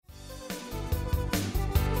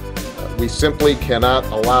We simply cannot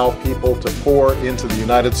allow people to pour into the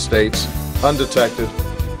United States undetected,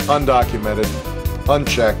 undocumented,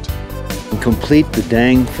 unchecked. And complete the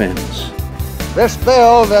dang fence. This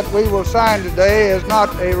bill that we will sign today is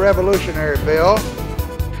not a revolutionary bill.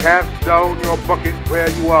 Cast down your bucket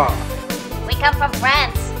where you are. We come from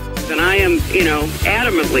France. And I am,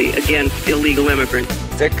 adamantly against illegal immigrants.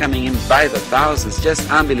 They're coming in by the thousands,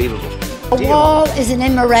 just unbelievable. A wall is an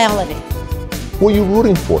immorality. Who are you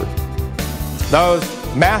rooting for? Those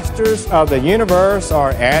masters of the universe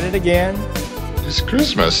are at it again. It's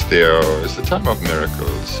Christmas, Theo. It's the time of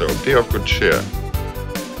miracles, so be of good cheer.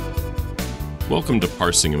 Welcome to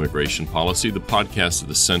Parsing Immigration Policy, the podcast of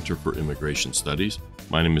the Center for Immigration Studies.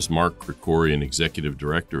 My name is Mark Krikorian, Executive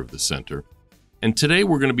Director of the Center. And today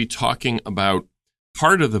we're going to be talking about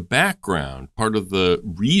part of the background, part of the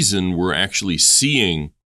reason we're actually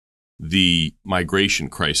seeing the migration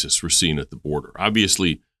crisis we're seeing at the border.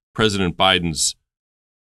 Obviously, President Biden's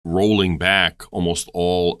rolling back almost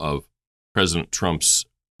all of President Trump's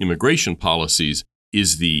immigration policies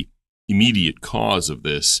is the immediate cause of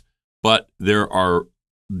this, but there are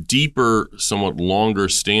deeper, somewhat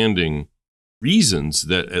longer-standing reasons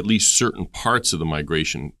that at least certain parts of the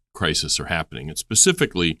migration crisis are happening. And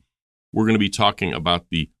specifically, we're going to be talking about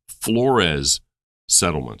the Flores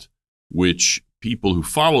settlement, which people who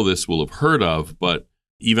follow this will have heard of, but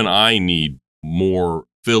even I need more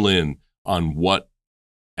fill in on what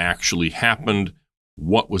actually happened,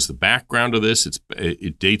 what was the background of this.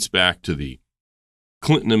 It dates back to the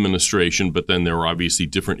Clinton administration, but then there were obviously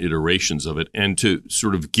different iterations of it. And to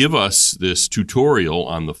sort of give us this tutorial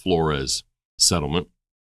on the Flores settlement,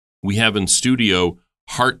 we have in studio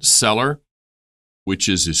Hart Celler, which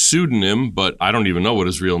is his pseudonym, but I don't even know what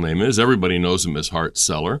his real name is. Everybody knows him as Hart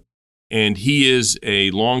Celler. And he is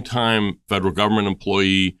a longtime federal government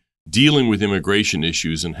employee dealing with immigration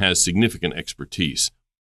issues and has significant expertise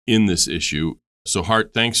in this issue. So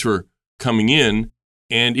Hart, thanks for coming in.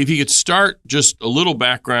 And if you could start just a little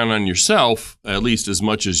background on yourself, at least as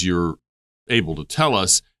much as you're able to tell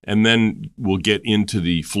us, and then we'll get into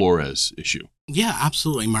the Flores issue. Yeah,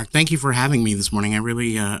 absolutely, Mark. Thank you for having me this morning. I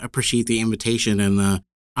really appreciate the invitation and the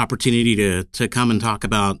opportunity to come and talk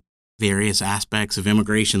about various aspects of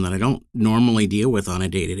immigration that I don't normally deal with on a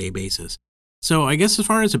day-to-day basis. So I guess as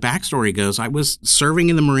far as the backstory goes, I was serving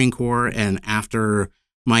in the Marine Corps, and after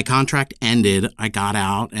my contract ended, I got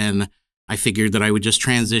out and I figured that I would just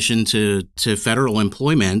transition to federal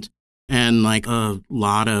employment. And like a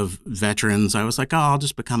lot of veterans, I was like, oh, I'll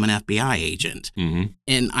just become an FBI agent. Mm-hmm.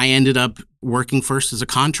 And I ended up working first as a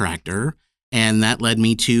contractor, and that led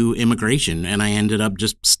me to immigration. And I ended up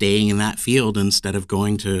just staying in that field instead of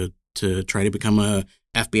going to try to become a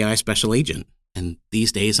FBI special agent. And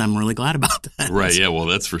these days, I'm really glad about that. Right. Yeah, well,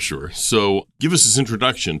 that's for sure. So give us this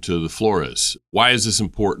introduction to the Flores. Why is this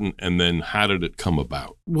important? And then how did it come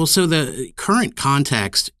about? Well, so the current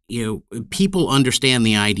context, people understand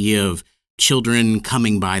the idea of children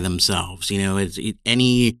coming by themselves.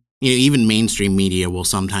 Even mainstream media will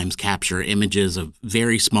sometimes capture images of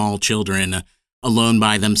very small children alone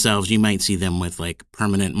by themselves. You might see them with like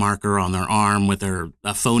permanent marker on their arm with a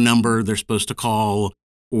phone number they're supposed to call,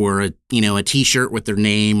 or a T-shirt with their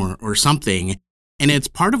name or something. And it's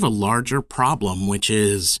part of a larger problem, which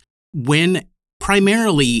is when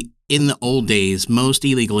primarily in the old days, most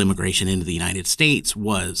illegal immigration into the United States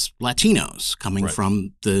was Latinos coming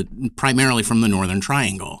from primarily from the Northern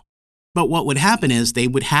Triangle. But what would happen is they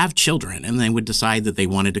would have children and they would decide that they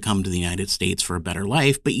wanted to come to the United States for a better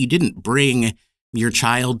life, but you didn't bring your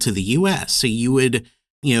child to the U.S. So you would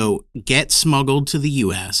get smuggled to the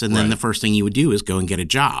U.S. and then the first thing you would do is go and get a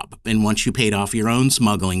job. And once you paid off your own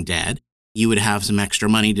smuggling debt, you would have some extra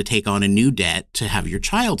money to take on a new debt to have your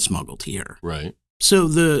child smuggled here. Right. So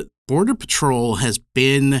the Border Patrol has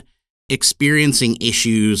been experiencing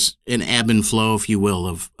issues, an ebb and flow, if you will,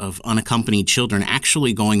 of unaccompanied children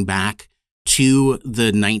actually going back to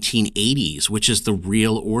the 1980s, which is the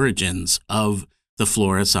real origins of the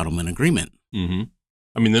Flores Settlement Agreement. Mm-hmm.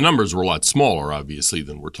 I mean, the numbers were a lot smaller, obviously,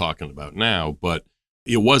 than we're talking about now, but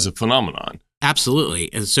it was a phenomenon.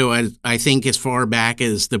 Absolutely. And so I think as far back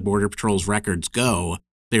as the Border Patrol's records go,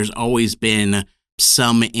 there's always been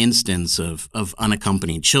some instance of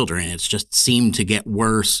unaccompanied children. It's just seemed to get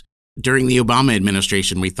worse. During the Obama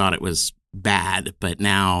administration, we thought it was bad, but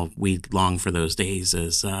now we long for those days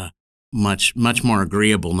as much more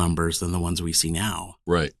agreeable numbers than the ones we see now.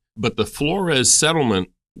 Right. But the Flores settlement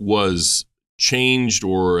was changed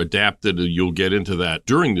or adapted. You'll get into that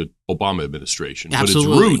during the Obama administration.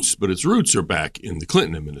 Absolutely. But its roots are back in the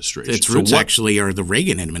Clinton administration. Its roots actually are the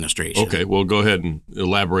Reagan administration. Okay, well, go ahead and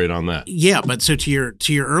elaborate on that. Yeah, but so to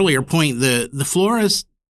your earlier point, the Flores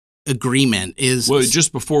agreement is... Well,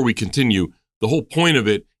 just before we continue, the whole point of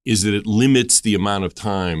it is that it limits the amount of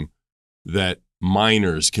time that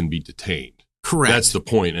minors can be detained. Correct. That's the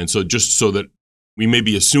point. And so just so that we may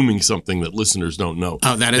be assuming something that listeners don't know.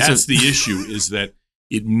 Oh, that's the issue, is that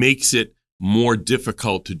it makes it more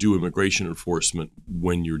difficult to do immigration enforcement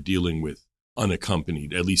when you're dealing with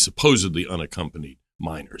unaccompanied, at least supposedly unaccompanied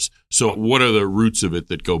minors. So what are the roots of it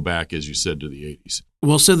that go back, as you said, to the 80s?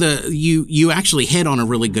 Well, so you actually hit on a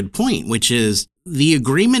really good point, which is the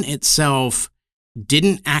agreement itself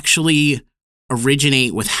didn't actually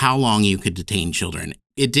originate with how long you could detain children.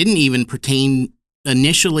 It didn't even pertain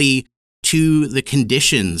initially to the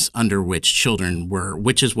conditions under which children were,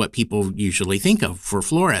 which is what people usually think of for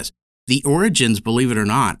Flores. The origins, believe it or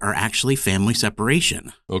not, are actually family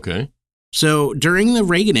separation. Okay. So during the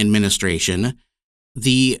Reagan administration,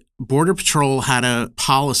 the Border Patrol had a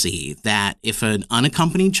policy that if an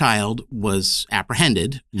unaccompanied child was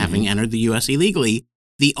apprehended, having entered the U.S. illegally,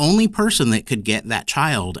 the only person that could get that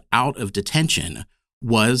child out of detention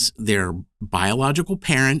was their biological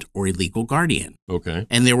parent or illegal guardian. Okay.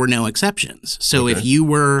 And there were no exceptions. So if you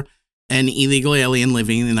were an illegal alien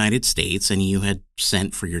living in the United States and you had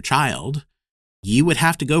sent for your child, you would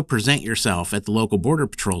have to go present yourself at the local Border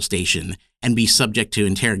Patrol station and be subject to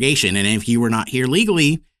interrogation. And if you were not here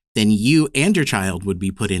legally, then you and your child would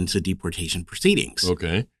be put into deportation proceedings.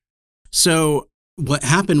 Okay. So what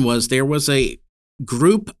happened was there was a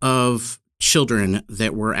group of children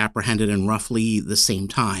that were apprehended in roughly the same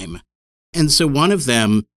time. And so one of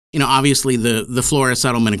them, obviously the Flores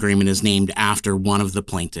settlement agreement is named after one of the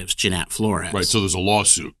plaintiffs, Jeanette Flores. Right. So there's a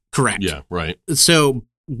lawsuit. Correct. Yeah, right. So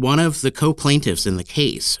one of the co-plaintiffs in the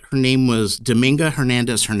case, her name was Dominga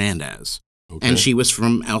Hernandez. Okay. And she was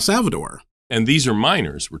from El Salvador. And these are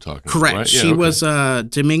minors we're talking Correct. about, right? She was,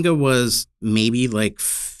 Dominga was maybe like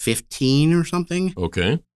 15 or something.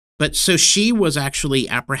 Okay. But so she was actually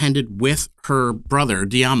apprehended with her brother,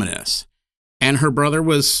 Diomedes, and her brother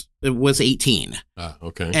was 18.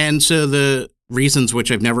 Okay. And so the reasons,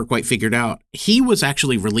 which I've never quite figured out, he was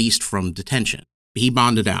actually released from detention. He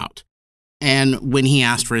bonded out. And when he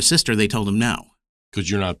asked for his sister, they told him no.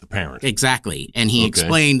 Because you're not the parent. Exactly. And he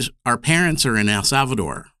explained, our parents are in El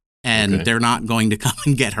Salvador, and they're not going to come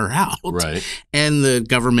and get her out. Right. And the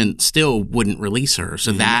government still wouldn't release her.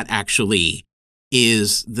 So that actually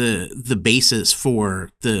is the basis for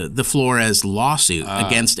the Flores lawsuit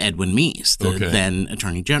against Edwin Meese, the then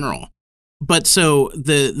Attorney General. But so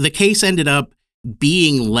the case ended up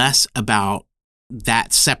being less about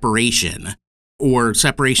that separation or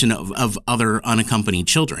separation of other unaccompanied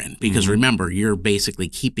children, because remember, you're basically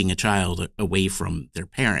keeping a child away from their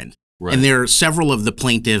parent. Right. And there are several of the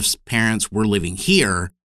plaintiffs' parents were living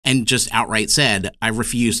here and just outright said, I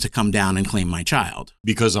refuse to come down and claim my child.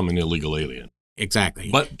 Because I'm an illegal alien. Exactly.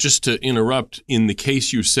 But just to interrupt, in the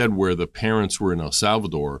case you said where the parents were in El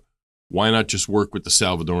Salvador, why not just work with the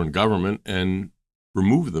Salvadoran government and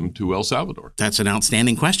remove them to El Salvador? That's an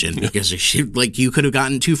outstanding question, because you could have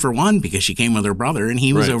gotten 2 for 1 because she came with her brother and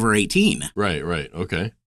he was over 18. Right.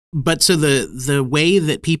 Okay. But so the way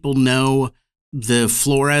that people know the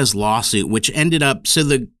Flores lawsuit, which ended up, so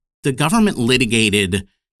the government litigated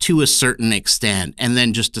to a certain extent and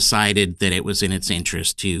then just decided that it was in its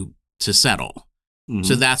interest to settle.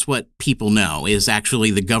 So that's what people know, is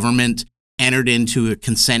actually the government entered into a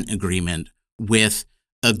consent agreement with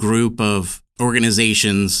a group of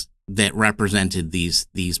organizations that represented these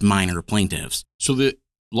minor plaintiffs. So the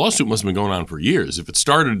lawsuit must have been going on for years. If it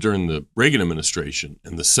started during the Reagan administration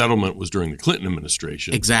and the settlement was during the Clinton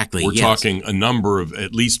administration. Exactly. We're talking a number of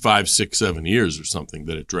at least 5, 6, 7 years or something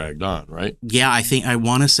that it dragged on, right? Yeah, I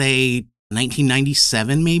want to say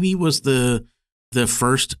 1997 maybe was the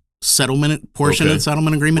first settlement portion of the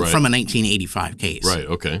settlement agreement from a 1985 case. Right,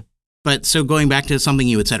 okay. But so going back to something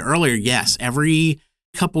you had said earlier, yes, every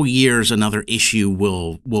couple years another issue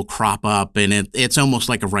will crop up, and it's almost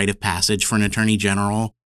like a rite of passage for an attorney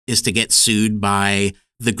general is to get sued by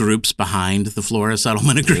the groups behind the Flores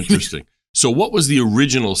settlement agreement. Interesting. So what was the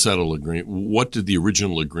original settlement agreement? What did the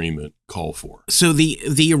original agreement call for? So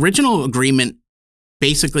the original agreement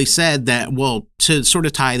basically said that, well, to sort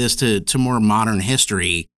of tie this to more modern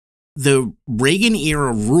history, the Reagan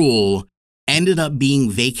era rule ended up being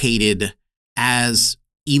vacated as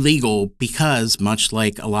illegal because, much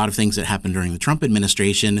like a lot of things that happened during the Trump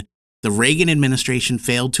administration, the Reagan administration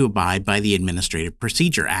failed to abide by the Administrative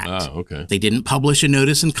Procedure Act. Ah, okay. They didn't publish a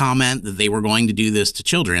notice and comment that they were going to do this to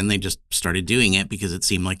children. They just started doing it because it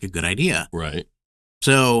seemed like a good idea. Right.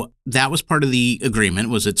 So that was part of the agreement,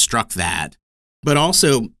 was it struck that. But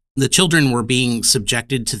also, the children were being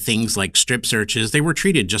subjected to things like strip searches. They were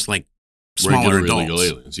treated just like smaller Regular adults. illegal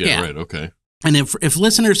aliens. Yeah, right. Okay. And if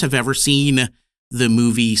listeners have ever seen the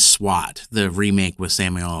movie SWAT, the remake with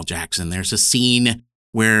Samuel L. Jackson, there's a scene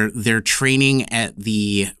where they're training at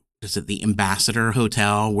the Ambassador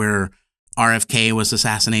Hotel where RFK was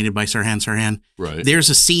assassinated by Sirhan Sirhan. Right. There's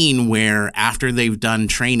a scene where after they've done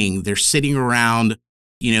training, they're sitting around,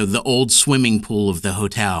 the old swimming pool of the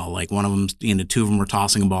hotel. Like one of them, two of them are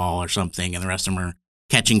tossing a ball or something, and the rest of them are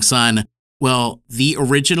catching sun. Well, the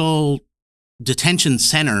original detention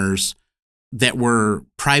centers that were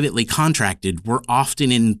privately contracted were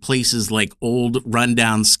often in places like old,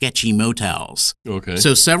 rundown, sketchy motels. Okay.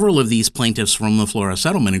 So several of these plaintiffs from the Flores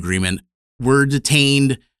Settlement Agreement were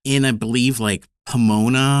detained in, I believe, like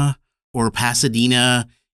Pomona or Pasadena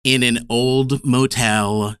in an old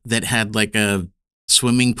motel that had like a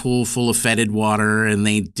swimming pool full of fetid water, and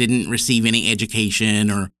they didn't receive any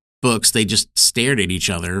education or books. They just stared at each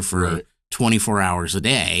other for 24 hours a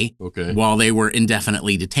day while they were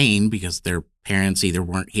indefinitely detained because their parents either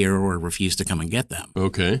weren't here or refused to come and get them.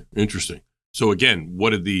 Okay, interesting. So again,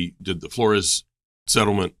 did the Flores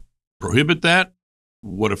settlement prohibit that?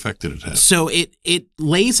 What effect did it have? So it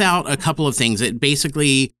lays out a couple of things. It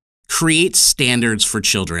basically creates standards for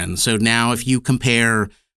children. So now if you compare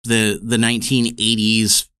the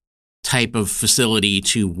 1980s type of facility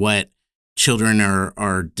to what children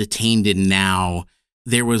are detained in now,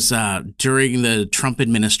 there was during the Trump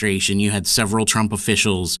administration, you had several Trump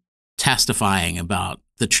officials testifying about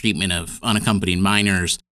the treatment of unaccompanied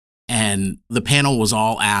minors. And the panel was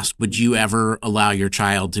all asked, would you ever allow your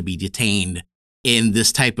child to be detained in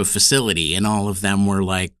this type of facility? And all of them were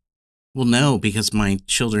like, well, no, because my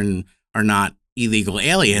children are not illegal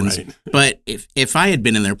aliens. Right. But if I had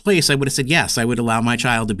been in their place, I would have said, yes, I would allow my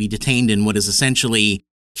child to be detained in what is essentially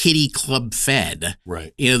kiddie club fed.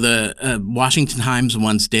 Right. The Washington Times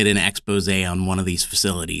once did an expose on one of these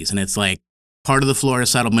facilities, and it's like part of the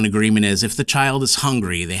Flores Settlement Agreement is if the child is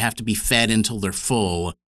hungry, they have to be fed until they're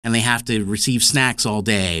full, and they have to receive snacks all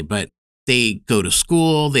day. But they go to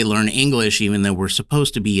school, they learn English, even though we're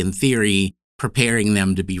supposed to be, in theory, preparing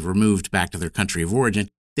them to be removed back to their country of origin.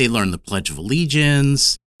 They learn the Pledge of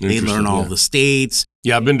Allegiance. They learn all the states.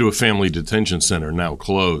 Yeah, I've been to a family detention center now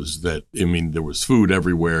closed that, there was food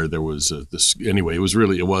everywhere. There was anyway,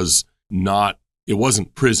 it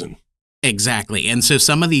wasn't prison. Exactly. And so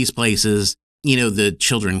some of these places, the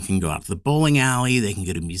children can go out to the bowling alley, they can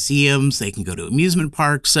go to museums, they can go to amusement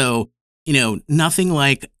parks. So, nothing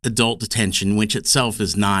like adult detention, which itself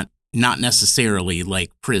is not necessarily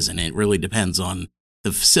like prison. It really depends on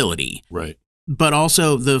the facility. Right. But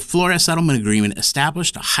also the Flores Settlement Agreement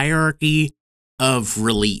established a hierarchy of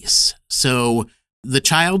release. So the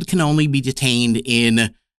child can only be detained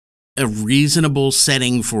in a reasonable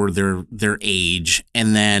setting for their age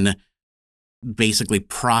and then basically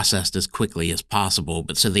processed as quickly as possible.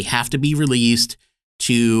 But so they have to be released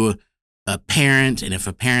to a parent, and if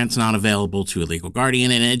a parent's not available, to a legal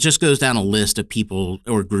guardian. And it just goes down a list of people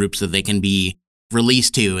or groups that they can be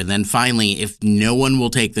released to. And then finally, if no one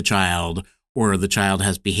will take the child, or the child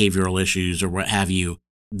has behavioral issues or what have you,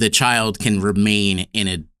 the child can remain in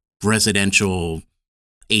a residential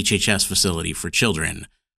HHS facility for children.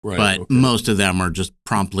 Right, but most of them are just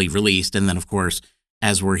promptly released. And then, of course,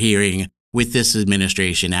 as we're hearing with this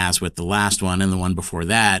administration, as with the last one and the one before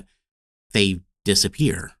that, they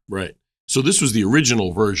disappear. Right. So this was the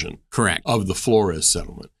original version Correct. Of the Flores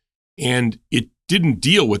settlement. And it didn't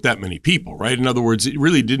deal with that many people, right? In other words, it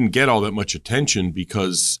really didn't get all that much attention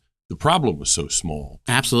because the problem was so small.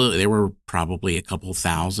 Absolutely. There were probably a couple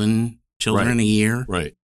thousand children a year.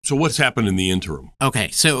 Right. So what's happened in the interim? Okay.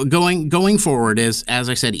 So going forward is, as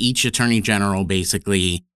I said, each attorney general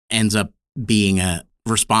basically ends up being a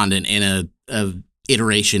respondent in a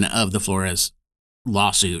iteration of the Flores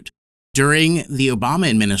lawsuit. During the Obama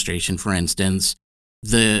administration, for instance,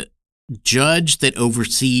 the judge that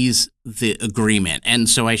oversees the agreement, and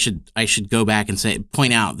so I should go back and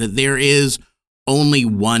point out that there is only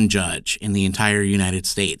one judge in the entire United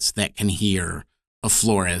States that can hear a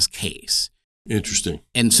Flores case. Interesting.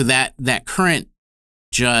 And so that current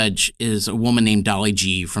judge is a woman named Dolly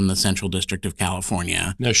G. from the Central District of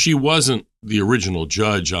California. Now, she wasn't the original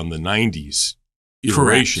judge on the 90s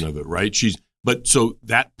iteration Correct. of it, right? But so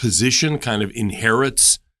that position kind of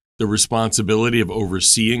inherits the responsibility of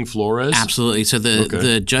overseeing Flores? Absolutely. So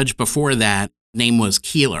the judge before that name was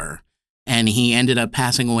Keeler. and he ended up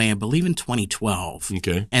passing away, I believe, in 2012.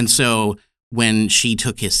 Okay. And so when she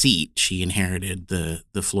took his seat, she inherited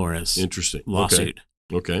the Flores lawsuit.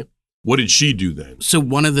 Okay. What did she do then? So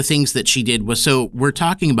one of the things that she did was, so we're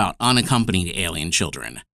talking about unaccompanied alien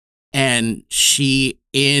children. And she,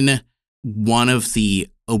 in one of the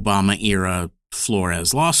Obama-era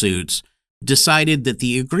Flores lawsuits, decided that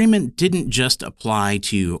the agreement didn't just apply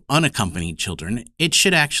to unaccompanied children. It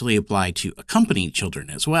should actually apply to accompanied children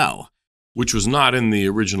as well. Which was not in the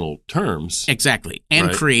original terms. Exactly.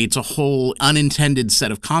 And creates a whole unintended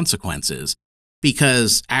set of consequences,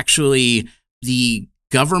 because actually the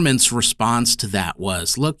government's response to that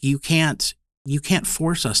was, look, you can't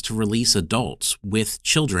force us to release adults with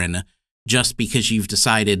children just because you've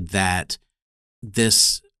decided that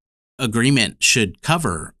this agreement should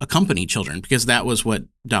cover accompanied children, because that was what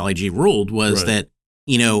Dolly G ruled, was that,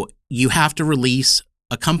 you have to release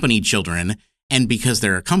accompanied children, and because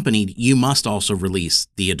they're accompanied, you must also release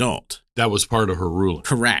the adult. That was part of her ruling.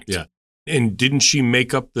 Correct. Yeah. And didn't she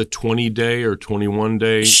make up the 20-day or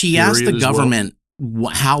 21-day She asked the government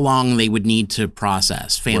how long they would need to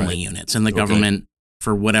process family units, and the government,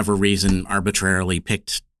 for whatever reason, arbitrarily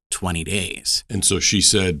picked 20 days. And so she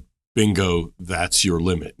said, bingo, that's your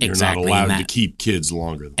limit. Exactly. You're not allowed to keep kids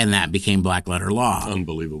longer than and that became black letter law.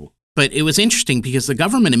 Unbelievable. But it was interesting because the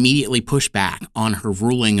government immediately pushed back on her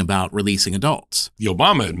ruling about releasing adults. The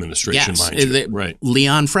Obama administration, mind you.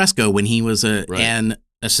 Leon Fresco, when he was an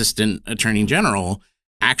assistant attorney general,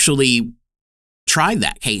 actually tried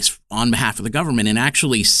that case on behalf of the government and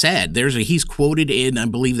actually said, he's quoted in, I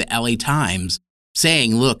believe, the LA Times,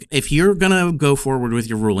 saying, look, if you're going to go forward with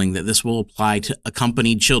your ruling that this will apply to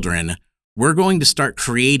accompanied children, we're going to start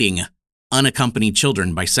creating unaccompanied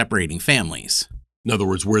children by separating families. In other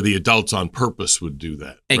words, where the adults on purpose would do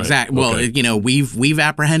that. Exactly. Right? Well, we've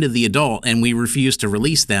apprehended the adult and we refuse to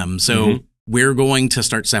release them. So we're going to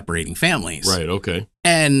start separating families. Right. Okay.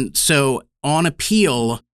 And so on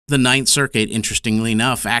appeal, the Ninth Circuit, interestingly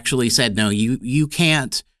enough, actually said, no, you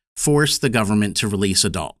can't force the government to release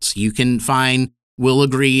adults. You can we'll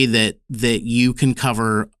agree that you can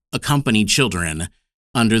cover accompanied children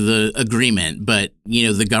under the agreement, but,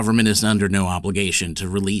 the government is under no obligation to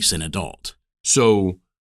release an adult. So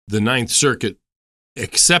the Ninth Circuit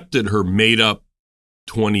accepted her made-up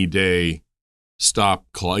 20-day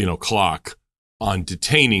clock on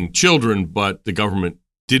detaining children, but the government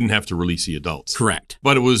didn't have to release the adults. Correct.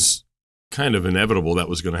 But it was kind of inevitable that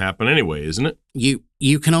was going to happen anyway, isn't it?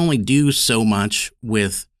 You can only do so much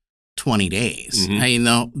with 20 days.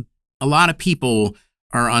 A lot of people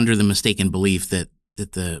are under the mistaken belief that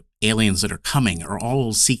the aliens that are coming are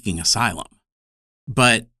all seeking asylum.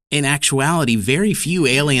 But in actuality, very few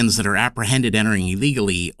aliens that are apprehended entering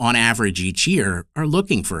illegally on average each year are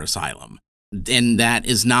looking for asylum. And that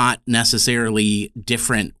is not necessarily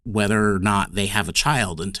different whether or not they have a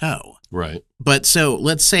child in tow. Right. But so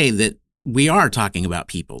let's say that we are talking about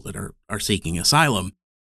people that are seeking asylum.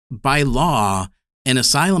 By law, an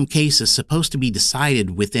asylum case is supposed to be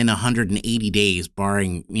decided within 180 days,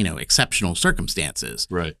 barring, exceptional circumstances.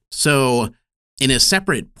 Right. So in a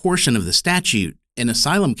separate portion of the statute, an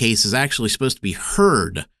asylum case is actually supposed to be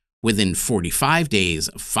heard within 45 days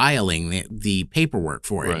of filing the paperwork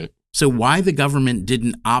for it. Right. So why the government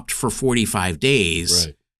didn't opt for 45 days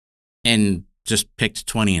and just picked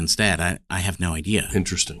 20 instead, I have no idea.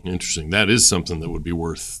 Interesting. That is something that would be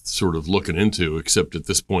worth sort of looking into, except at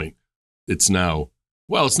this point, it's now,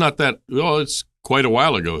 it's not that, it's quite a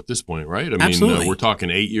while ago at this point, right? Absolutely. We're talking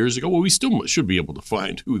 8 years ago. Well, we still should be able to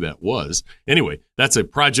find who that was. Anyway, that's a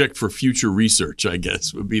project for future research, I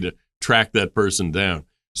guess, would be to track that person down.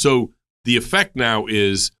 So the effect now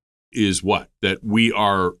is what? That we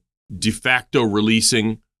are de facto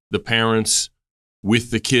releasing the parents with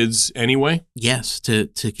the kids anyway? Yes, to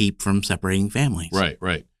keep from separating families.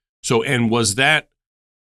 Right. So, and was that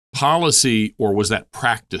policy, or was that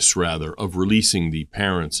practice rather, of releasing the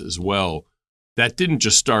parents as well, that didn't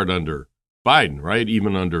just start under Biden, right?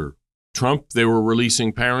 Even under Trump, they were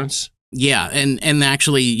releasing parents? Yeah, and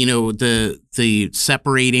actually, the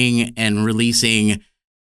separating and releasing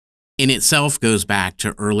in itself goes back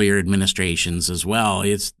to earlier administrations as well.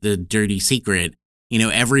 It's the dirty secret.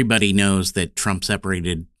 Everybody knows that Trump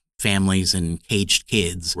separated families and caged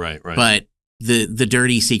kids. Right. But the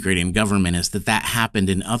dirty secret in government is that happened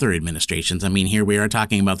in other administrations. I mean, here we are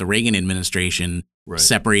talking about the Reagan administration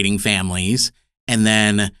separating families, and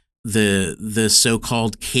then the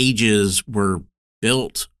so-called cages were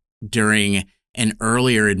built during an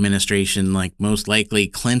earlier administration, like most likely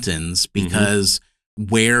Clinton's, because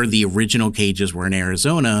where the original cages were in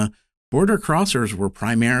Arizona, border crossers were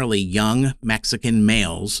primarily young Mexican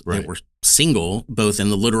males Right. that were single, both in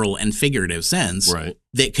the literal and figurative sense, Right.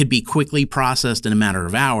 that could be quickly processed in a matter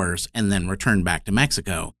of hours and then returned back to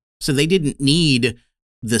Mexico. So they didn't need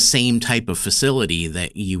the same type of facility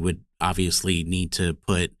that you would obviously need to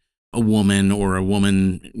put a woman or a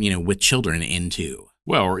woman, with children into.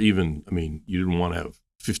 Well, or even, you didn't want to have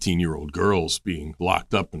 15-year-old girls being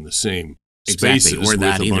locked up in the same spaces Exactly, or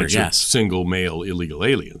that with a either, bunch yes. of single male illegal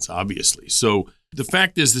aliens, obviously. So the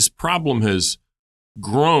fact is this problem has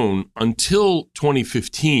grown until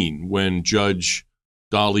 2015 when Judge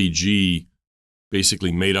Dolly G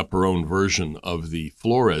basically made up her own version of the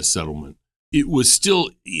Flores settlement. It was still,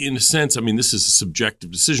 in a sense, this is a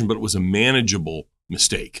subjective decision, but it was a manageable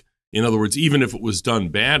mistake. In other words, even if it was done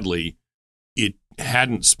badly, it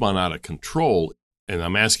hadn't spun out of control. And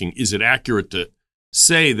I'm asking, is it accurate to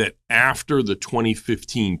say that after the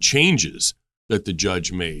 2015 changes that the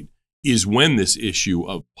judge made is when this issue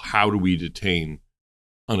of how do we detain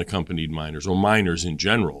unaccompanied minors or minors in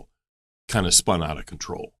general kind of spun out of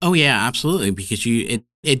control? Oh, yeah, absolutely, because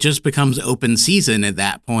it just becomes open season at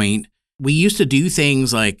that point. We used to do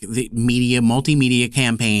things like the multimedia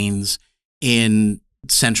campaigns in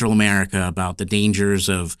Central America about the dangers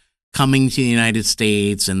of coming to the United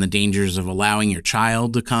States and the dangers of allowing your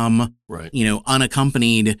child to come, right,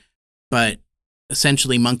 unaccompanied. But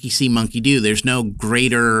essentially, monkey see, monkey do. There's no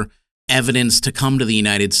greater evidence to come to the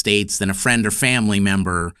United States than a friend or family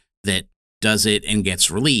member that does it and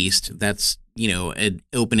gets released. That's, an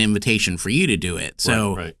open invitation for you to do it.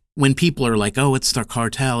 So right. When people are like, oh, it's the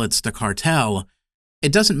cartel,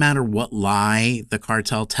 it doesn't matter what lie the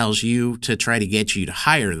cartel tells you to try to get you to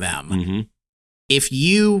hire them. Mm-hmm. If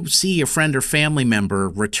you see a friend or family member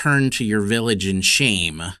return to your village in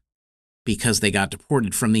shame because they got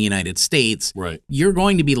deported from the United States, right, you're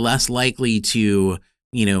going to be less likely to,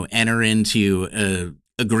 enter into an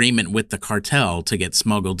agreement with the cartel to get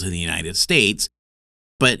smuggled to the United States.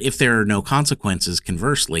 But if there are no consequences,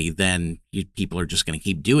 conversely, then people are just going to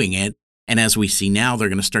keep doing it. And as we see now, they're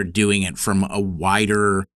going to start doing it from a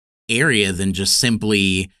wider area than just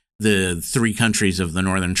simply the 3 countries of the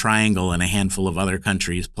Northern Triangle and a handful of other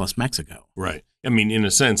countries plus Mexico. Right. In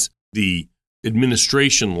a sense, the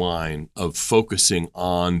administration line of focusing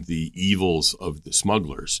on the evils of the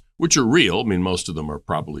smugglers, which are real. Most of them are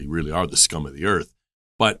probably really are the scum of the earth.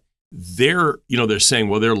 But they're saying,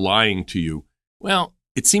 well, they're lying to you. Well,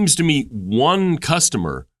 it seems to me one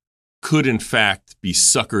customer could, in fact, be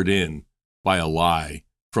suckered in by a lie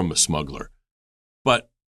from a smuggler. But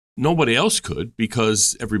nobody else could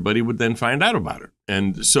because everybody would then find out about it.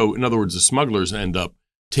 And so, in other words, the smugglers end up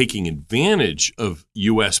taking advantage of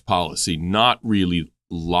U.S. policy, not really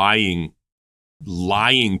lying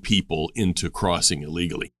people into crossing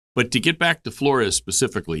illegally. But to get back to Flores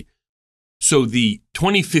specifically, so the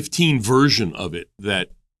 2015 version of it that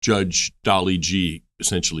Judge Dolly G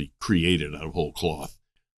essentially created out of whole cloth,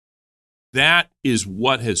 that is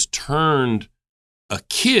what has turned a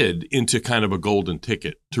kid into kind of a golden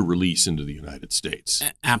ticket to release into the United States.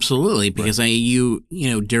 Absolutely, because during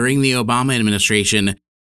the Obama administration,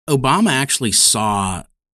 Obama actually saw,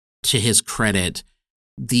 to his credit,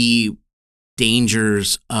 the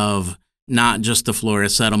dangers of not just the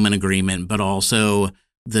Flores Settlement Agreement, but also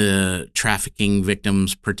the Trafficking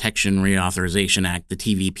Victims Protection Reauthorization Act, the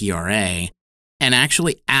TVPRA, and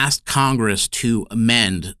actually asked Congress to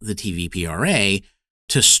amend the TVPRA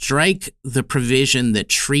to strike the provision that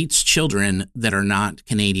treats children that are not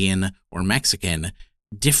Canadian or Mexican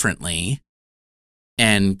differently,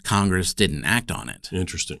 and Congress didn't act on it.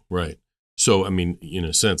 Interesting, right. So, in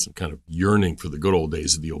a sense, I'm kind of yearning for the good old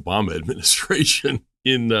days of the Obama administration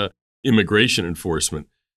in immigration enforcement.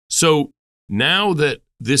 So now that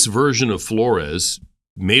this version of Flores,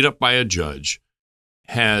 made up by a judge,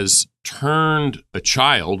 has turned a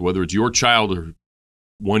child, whether it's your child or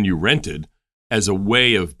one you rented, as a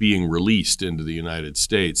way of being released into the United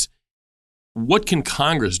States, what can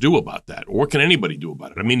Congress do about that? Or what can anybody do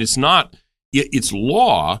about it? It's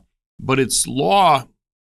law, but it's law,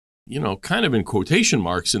 kind of in quotation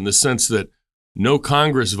marks, in the sense that no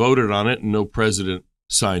Congress voted on it and no president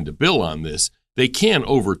signed a bill on this. They can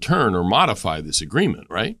overturn or modify this agreement,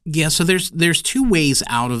 right? Yeah, so there's 2 ways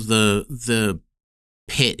out of the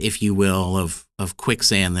pit, if you will, of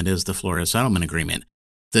quicksand that is the Flores Settlement Agreement.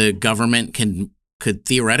 The government could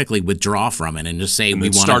theoretically withdraw from it and just say, and we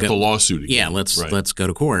want to start the lawsuit again. Yeah, let's go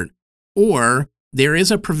to court. Or there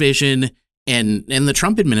is a provision, and the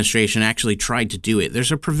Trump administration actually tried to do it.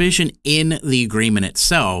 There's a provision in the agreement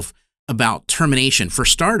itself about termination. For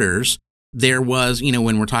starters, there was,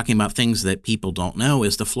 when we're talking about things that people don't know,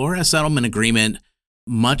 is the Flores Settlement Agreement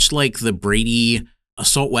much like the Brady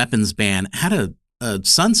assault weapons ban, had a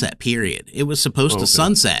sunset period. It was supposed to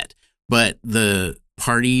sunset, but the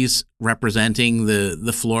parties representing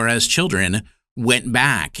the Flores children went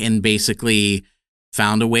back and basically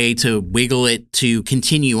found a way to wiggle it to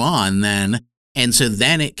continue on then. And so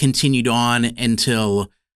then it continued on until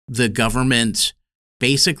the government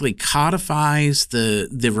basically codifies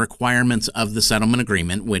the requirements of the settlement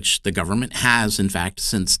agreement, which the government has, in fact,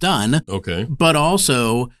 since done. Okay. But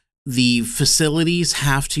also the facilities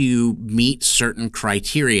have to meet certain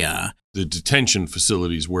criteria. The detention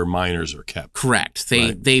facilities where minors are kept. Correct.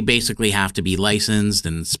 They basically have to be licensed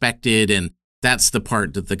and inspected, and that's the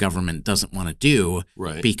part that the government doesn't want to do,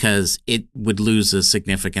 right, because it would lose a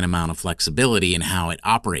significant amount of flexibility in how it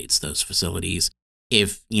operates those facilities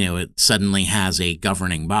if, it suddenly has a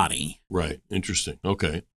governing body. Right. Interesting.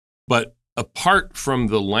 Okay. But apart from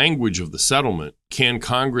the language of the settlement, can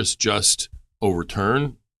Congress just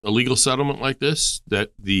overturn a legal settlement like this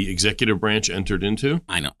that the executive branch entered into?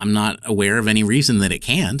 I know. I'm not aware of any reason that it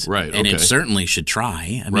can't. Right. And it certainly should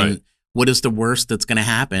try. I mean, what is the worst that's going to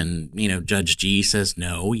happen? Judge G says,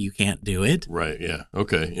 no, you can't do it. Right. Yeah.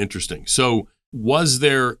 Okay. Interesting. So was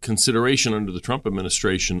there consideration under the Trump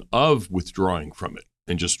administration of withdrawing from it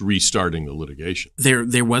and just restarting the litigation?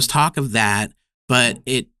 There was talk of that, but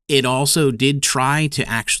it also did try to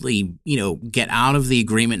actually, get out of the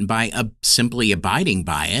agreement by simply abiding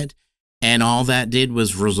by it. And all that did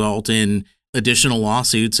was result in additional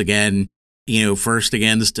lawsuits again, first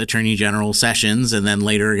against Attorney General Sessions and then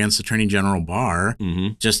later against Attorney General Barr.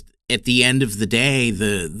 Mm-hmm. Just at the end of the day,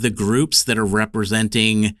 the groups that are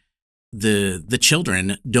representing the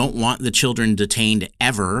children don't want the children detained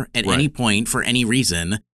ever at any point for any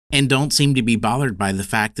reason, and don't seem to be bothered by the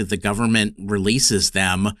fact that the government releases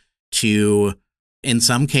them to, in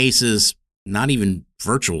some cases, not even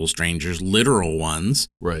virtual strangers, literal ones,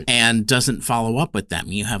 right, and doesn't follow up with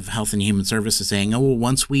them. You have Health and Human Services saying, oh, well,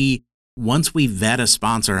 once we vet a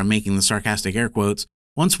sponsor, I'm making the sarcastic air quotes,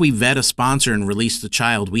 once we vet a sponsor and release the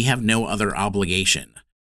child, we have no other obligation.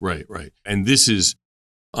 Right, right. And this is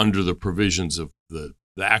under the provisions of the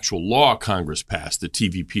actual law Congress passed, the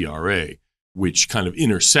TVPRA, which kind of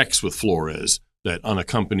intersects with Flores, that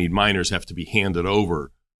unaccompanied minors have to be handed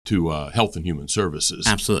over to Health and Human Services.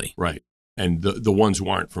 Absolutely. Right. And the ones who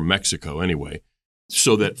aren't from Mexico anyway.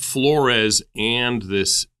 So that Flores and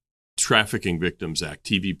this Trafficking Victims Act,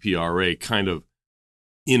 TVPRA, kind of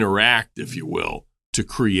interact, if you will, to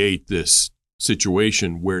create this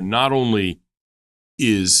situation where not only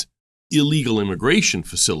is illegal immigration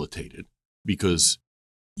facilitated, because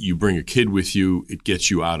you bring a kid with you, it gets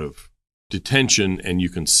you out of detention and you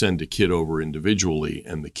can send a kid over individually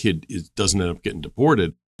and the kid doesn't end up getting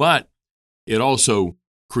deported, but it also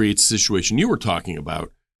creates a situation you were talking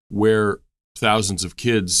about where thousands of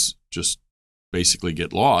kids just basically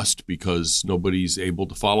get lost because nobody's able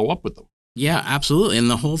to follow up with them. Yeah, absolutely. And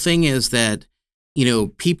the whole thing is that,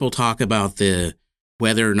 people talk about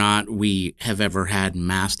whether or not we have ever had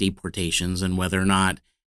mass deportations and whether or not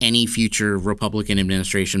any future Republican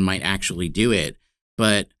administration might actually do it.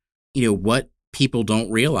 But, what people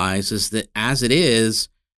don't realize is that as it is,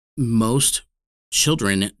 most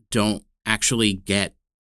children don't actually get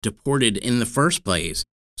deported in the first place.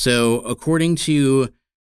 So according to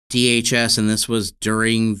DHS, and this was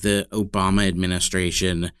during the Obama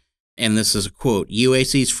administration, and this is a quote,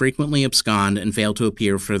 UACs frequently abscond and fail to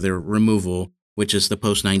appear for their removal, which is the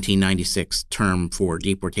post-1996 term for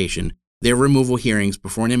deportation, their removal hearings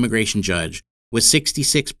before an immigration judge, with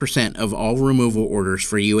 66% of all removal orders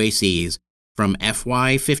for UACs from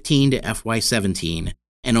FY15 to FY17,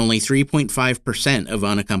 and only 3.5% of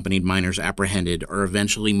unaccompanied minors apprehended are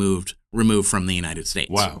eventually removed from the United States.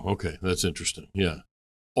 Wow, okay, that's interesting, yeah.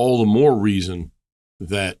 All the more reason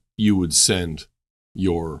that you would send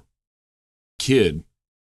your kid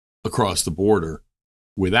across the border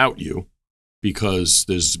without you, because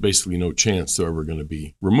there's basically no chance they're ever going to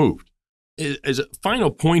be removed. As a final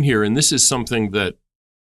point here, and this is something that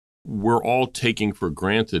we're all taking for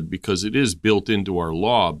granted because it is built into our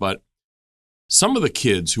law, but some of the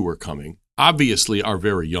kids who are coming obviously are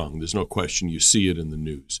very young. There's no question. You see it in the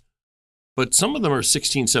news. But some of them are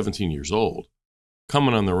 16, 17 years old,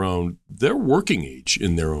 coming on their own. They're working age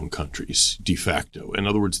in their own countries, de facto. In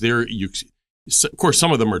other words, of course,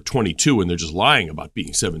 some of them are 22 and they're just lying about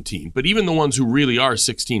being 17. But even the ones who really are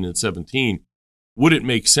 16 and 17, would it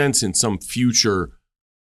make sense in some future,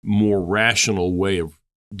 more rational way of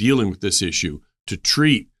dealing with this issue to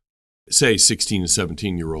treat, say, 16 and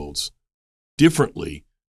 17-year-olds differently,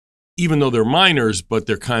 even though they're minors, but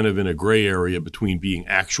they're kind of in a gray area between being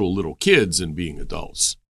actual little kids and being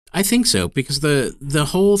adults? I think so, because the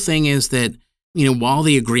whole thing is that, while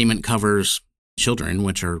the agreement covers children,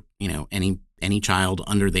 which are, any child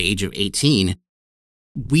under the age of 18,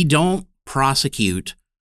 we don't prosecute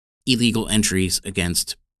illegal entries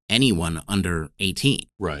against anyone under 18.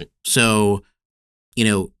 Right. So,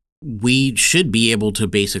 we should be able to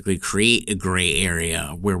basically create a gray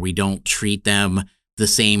area where we don't treat them the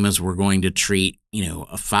same as we're going to treat, a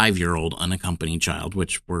 5-year-old unaccompanied child,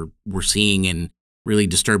 which we're seeing in really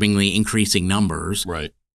disturbingly increasing numbers.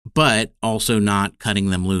 Right. But also not cutting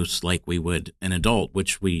them loose like we would an adult,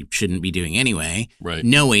 which we shouldn't be doing anyway. Right.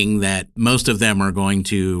 Knowing that most of them are going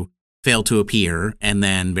to fail to appear, and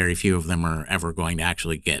then very few of them are ever going to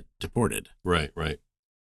actually get deported. Right, right.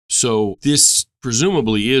 So this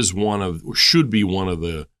presumably is should be one of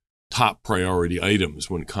the top priority items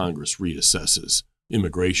when Congress reassesses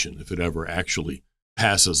immigration, if it ever actually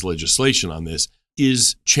passes legislation on this.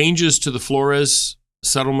 Is changes to the Flores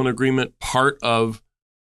settlement agreement part of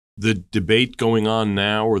the debate going on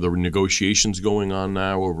now, or the negotiations going on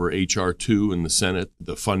now over H.R. 2 in the Senate,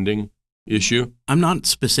 the funding issue? I'm not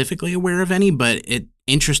specifically aware of any, but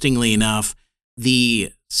interestingly enough,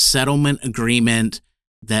 the settlement agreement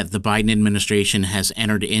that the Biden administration has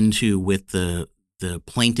entered into with the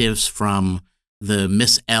plaintiffs from the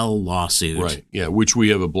Miss L lawsuit. Right, yeah, which we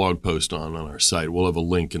have a blog post on our site. We'll have a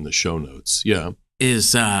link in the show notes. Yeah.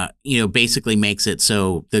 Is, basically makes it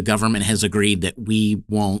so the government has agreed that we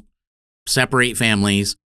won't separate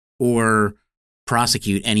families or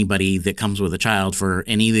prosecute anybody that comes with a child for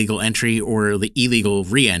an illegal entry or the illegal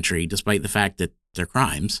reentry, despite the fact that they're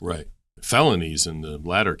crimes. Right. Felonies in the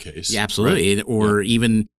latter case. Yeah, absolutely. Right. Or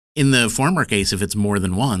even in the former case, if it's more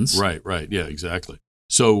than once. Right, right. Yeah, exactly.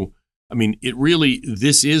 So, I mean,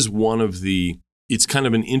 this is it's kind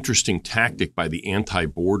of an interesting tactic by the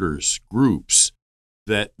anti-borders groups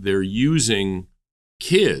that they're using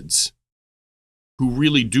kids who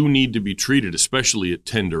really do need to be treated, especially at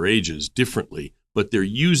tender ages, differently, but they're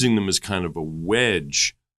using them as kind of a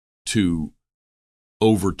wedge to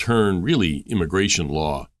overturn really immigration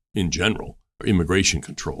law in general, or immigration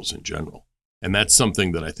controls in general. And that's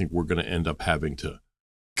something that I think we're going to end up having to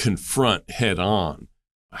confront head on.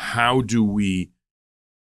 How do we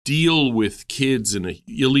deal with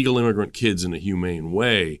illegal immigrant kids in a humane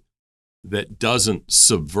way that doesn't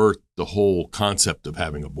subvert the whole concept of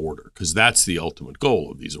having a border? Because that's the ultimate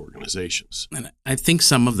goal of these organizations. And I think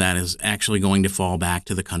some of that is actually going to fall back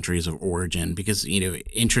to the countries of origin because,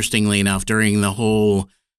 interestingly enough, during the whole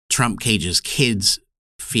Trump cages kids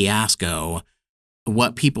fiasco,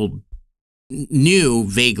 what people knew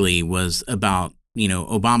vaguely was about,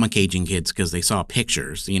 Obama caging kids because they saw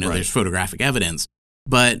pictures, right. There's photographic evidence.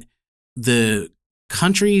 But the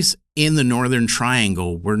countries in the Northern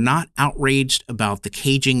Triangle were not outraged about the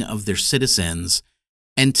caging of their citizens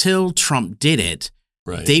until Trump did it.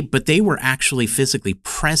 Right. But they were actually physically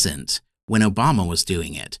present when Obama was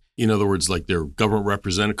doing it. In other words, like their government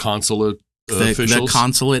representative, consulate officials? The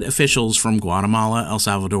consulate officials from Guatemala, El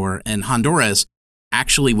Salvador, and Honduras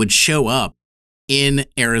actually would show up in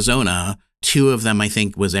Arizona. 2 of them, I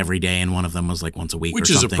think, was every day, and one of them was like once a week Which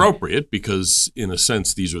or something. Which is appropriate because, in a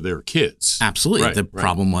sense, these are their kids. Absolutely. Right, the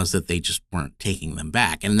problem was that they just weren't taking them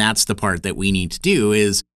back. And that's the part that we need to do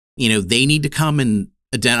is, they need to come and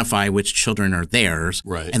identify which children are theirs.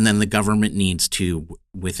 Right. And then the government needs to,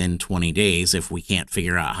 within 20 days, if we can't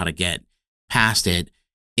figure out how to get past it,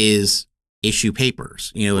 is issue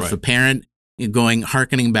papers. If a parent,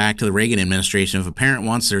 hearkening back to the Reagan administration, if a parent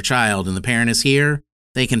wants their child and the parent is here,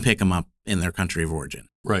 they can pick them up in their country of origin.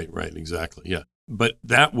 Right, exactly, yeah. But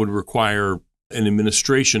that would require an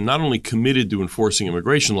administration not only committed to enforcing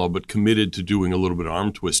immigration law, but committed to doing a little bit of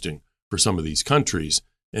arm twisting for some of these countries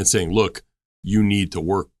and saying, look, you need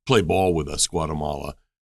to play ball with us, Guatemala,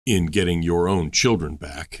 in getting your own children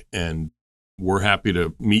back. And we're happy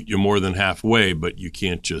to meet you more than halfway, but you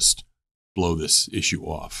can't just blow this issue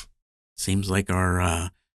off. Seems like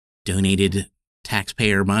our donated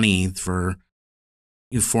taxpayer money for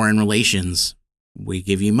foreign relations, we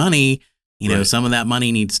give you money, some of that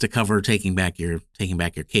money needs to cover taking back your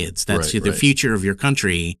kids. That's the future of your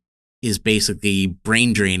country is basically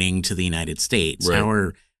brain draining to the United States.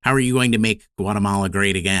 Right. How are you going to make Guatemala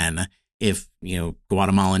great again if,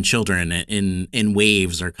 Guatemalan children in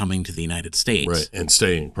waves are coming to the United States? Right, and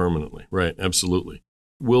staying permanently. Right, absolutely.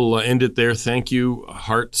 We'll end it there. Thank you,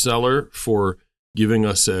 Hart Seller, for giving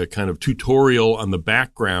us a kind of tutorial on the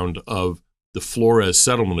background of the Flores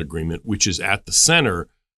settlement agreement, which is at the center,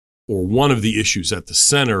 or one of the issues at the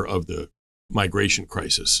center of the migration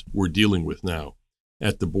crisis we're dealing with now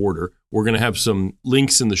at the border. We're going to have some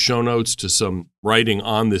links in the show notes to some writing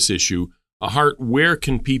on this issue Hart, where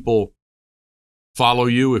can people follow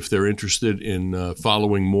you if they're interested in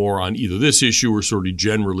following more on either this issue or sort of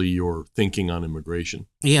generally your thinking on immigration?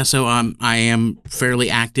 Yeah, so I am fairly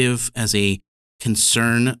active as a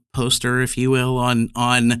concern poster, if you will, on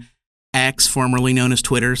X, formerly known as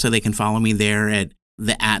Twitter, so they can follow me there at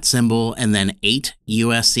the @ symbol and then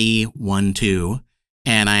 8USC12.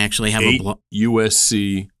 And I actually have a blog.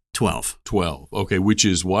 USC 12. Okay, which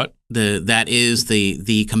is what? That is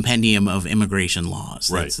the compendium of immigration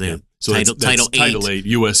laws. Right. That's the yeah. So Title 8. Title 8,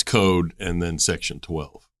 U.S. Code, and then Section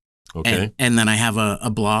 12. Okay. And then I have a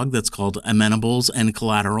blog that's called Amenables and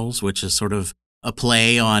Collaterals, which is sort of a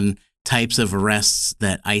play on types of arrests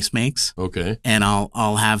that ICE makes. Okay. And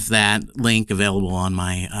I'll have that link available on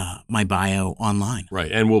my bio online.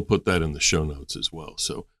 Right. And we'll put that in the show notes as well.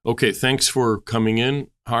 So, okay, thanks for coming in,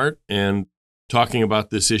 Hart, and talking about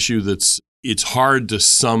this issue it's hard to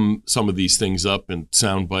sum some of these things up in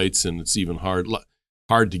sound bites, and it's even hard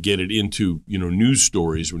to get it into, news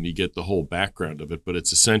stories when you get the whole background of it, but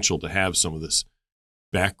it's essential to have some of this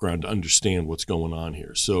background to understand what's going on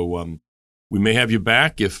here. So we may have you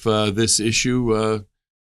back if this issue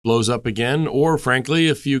blows up again, or frankly,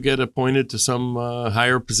 if you get appointed to some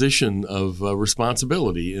higher position of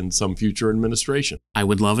responsibility in some future administration. I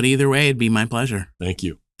would love it either way. It'd be my pleasure. Thank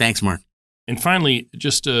you. Thanks, Mark. And finally,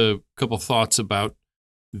 just a couple thoughts about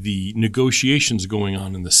the negotiations going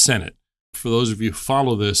on in the Senate. For those of you who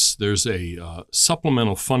follow this, there's a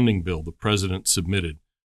supplemental funding bill the president submitted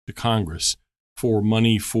to Congress for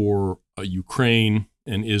money for Ukraine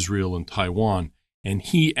and Israel and Taiwan. And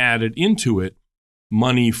he added into it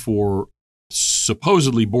money for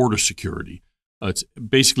supposedly border security. It's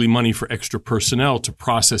basically money for extra personnel to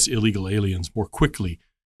process illegal aliens more quickly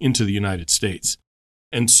into the United States.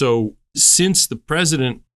 And so since the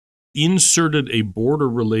president inserted a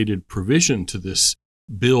border-related provision to this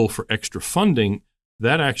bill for extra funding,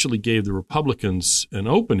 that actually gave the Republicans an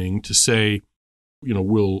opening to say,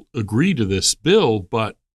 we'll agree to this bill,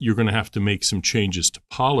 but you're going to have to make some changes to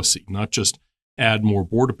policy, not just add more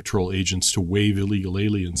Border Patrol agents to wave illegal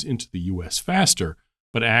aliens into the U.S. faster,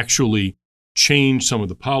 but actually change some of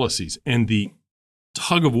the policies. And the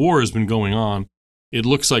tug of war has been going on. It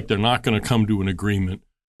looks like they're not going to come to an agreement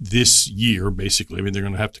this year, basically. I mean, they're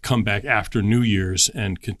going to have to come back after New Year's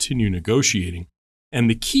and continue negotiating. And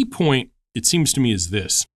the key point, it seems to me, is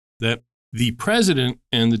this, that the president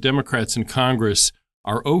and the Democrats in Congress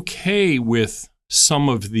are okay with some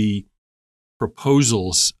of the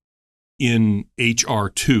proposals in H.R.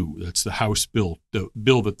 2, that's the House bill, the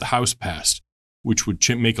bill that the House passed, which would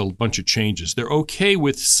make a bunch of changes. They're okay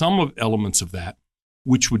with some of elements of that,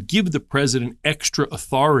 which would give the president extra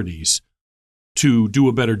authorities to do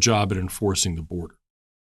a better job at enforcing the border.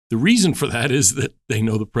 The reason for that is that they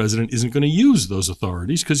know the president isn't going to use those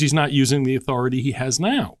authorities because he's not using the authority he has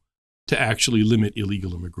now to actually limit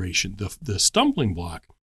illegal immigration. The stumbling block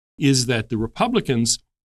is that the Republicans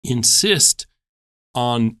insist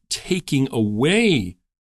on taking away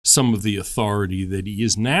some of the authority that he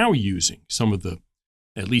is now using, some of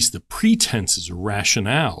at least the pretenses or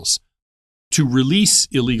rationales to release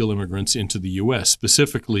illegal immigrants into the U.S.,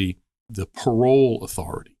 specifically the parole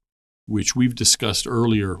authority, which we've discussed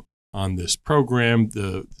earlier on this program.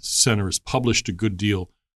 The center has published a good deal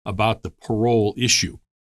about the parole issue.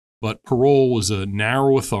 But parole was a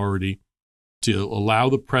narrow authority to allow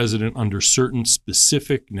the president, under certain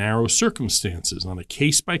specific narrow circumstances, on a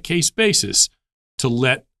case-by-case basis, to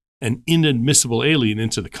let an inadmissible alien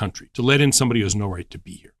into the country, to let in somebody who has no right to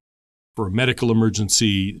be here, for a medical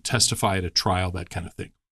emergency, testify at a trial, that kind of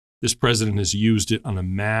thing. This president has used it on a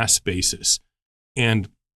mass basis. And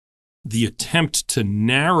the attempt to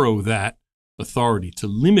narrow that authority, to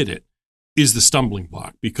limit it, is the stumbling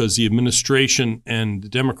block, because the administration and the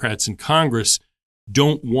Democrats in Congress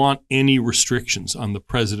don't want any restrictions on the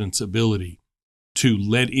president's ability to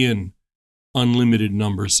let in unlimited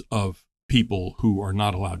numbers of people who are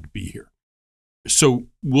not allowed to be here. So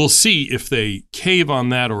we'll see if they cave on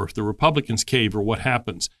that or if the Republicans cave or what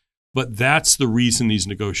happens. But that's the reason these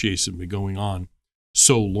negotiations have been going on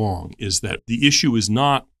so long, is that the issue is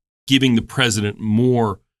not giving the president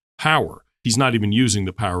more power. He's not even using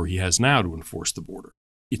the power he has now to enforce the border.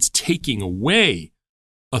 It's taking away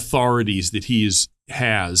authorities that he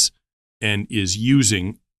has and is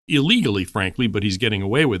using illegally, frankly, but he's getting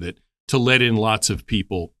away with it, to let in lots of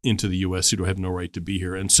people into the U.S. who have no right to be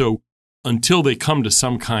here. And so until they come to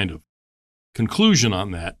some kind of conclusion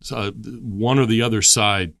on that, one or the other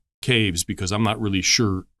side caves, because I'm not really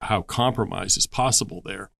sure how compromise is possible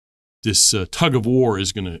there. This tug of war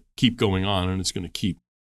is going to keep going on, and it's going to keep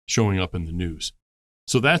showing up in the news.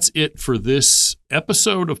 So that's it for this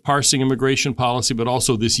episode of Parsing Immigration Policy, but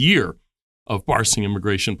also this year of Parsing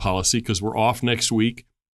Immigration Policy, because we're off next week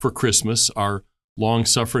for Christmas. Our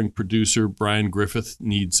long-suffering producer, Brian Griffith,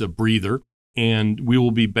 needs a breather, and we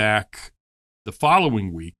will be back the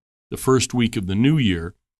following week, the first week of the new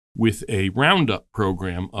year, with a roundup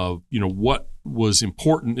program of, what was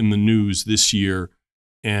important in the news this year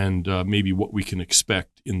and maybe what we can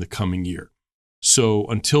expect in the coming year. So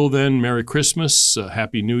until then, Merry Christmas,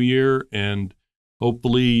 Happy New Year, and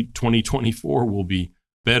hopefully 2024 will be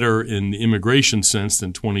better in the immigration sense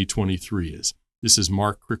than 2023 is. This is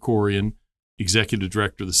Mark Krikorian, Executive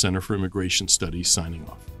Director of the Center for Immigration Studies, signing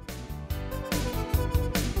off.